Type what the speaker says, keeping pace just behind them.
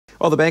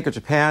Well, the Bank of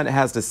Japan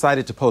has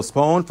decided to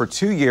postpone for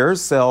 2 years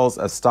sales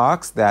of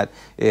stocks that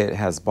it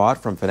has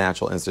bought from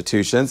financial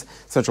institutions.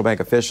 Central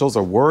bank officials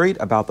are worried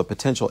about the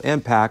potential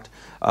impact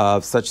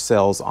of such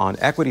sales on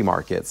equity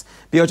markets.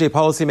 BOJ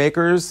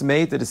policymakers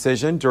made the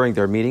decision during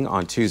their meeting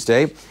on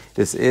Tuesday.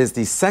 This is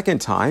the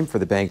second time for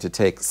the bank to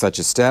take such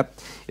a step.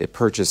 It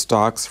purchased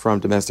stocks from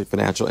domestic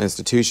financial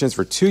institutions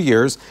for 2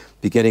 years,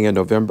 beginning in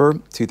November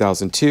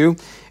 2002,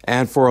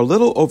 and for a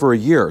little over a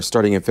year,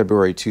 starting in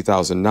February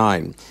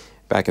 2009.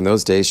 Back in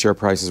those days, share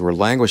prices were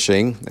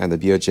languishing, and the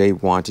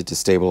BOJ wanted to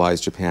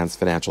stabilize Japan's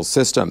financial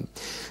system.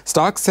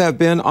 Stocks have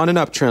been on an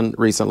uptrend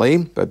recently,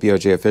 but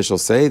BOJ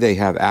officials say they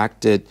have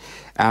acted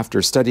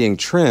after studying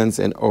trends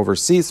in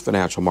overseas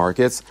financial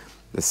markets.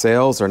 The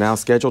sales are now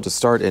scheduled to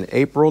start in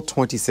April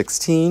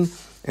 2016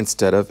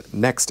 instead of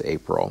next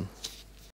April.